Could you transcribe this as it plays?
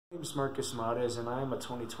My name is Marcus Mades, and I am a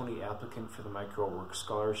 2020 applicant for the Micro Work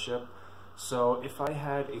Scholarship. So if I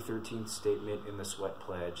had a 13th statement in the Sweat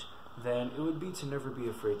Pledge, then it would be to never be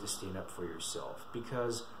afraid to stand up for yourself,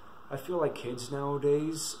 because I feel like kids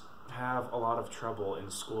nowadays have a lot of trouble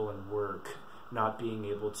in school and work not being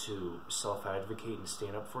able to self-advocate and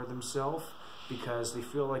stand up for themselves, because they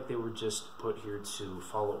feel like they were just put here to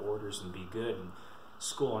follow orders and be good in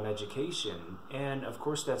school and education. And of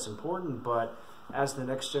course that's important, but as the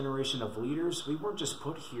next generation of leaders, we weren't just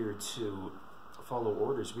put here to follow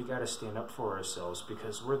orders. We got to stand up for ourselves,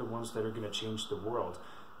 because we're the ones that are going to change the world.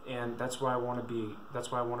 And that's why I want to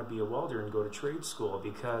be a welder and go to trade school,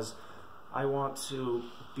 because I want to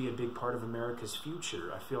be a big part of America's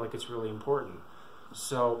future. I feel like it's really important.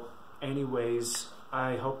 So anyways,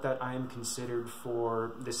 I hope that I am considered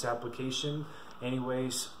for this application.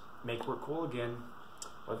 Anyways, make work cool again.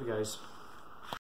 Love you guys.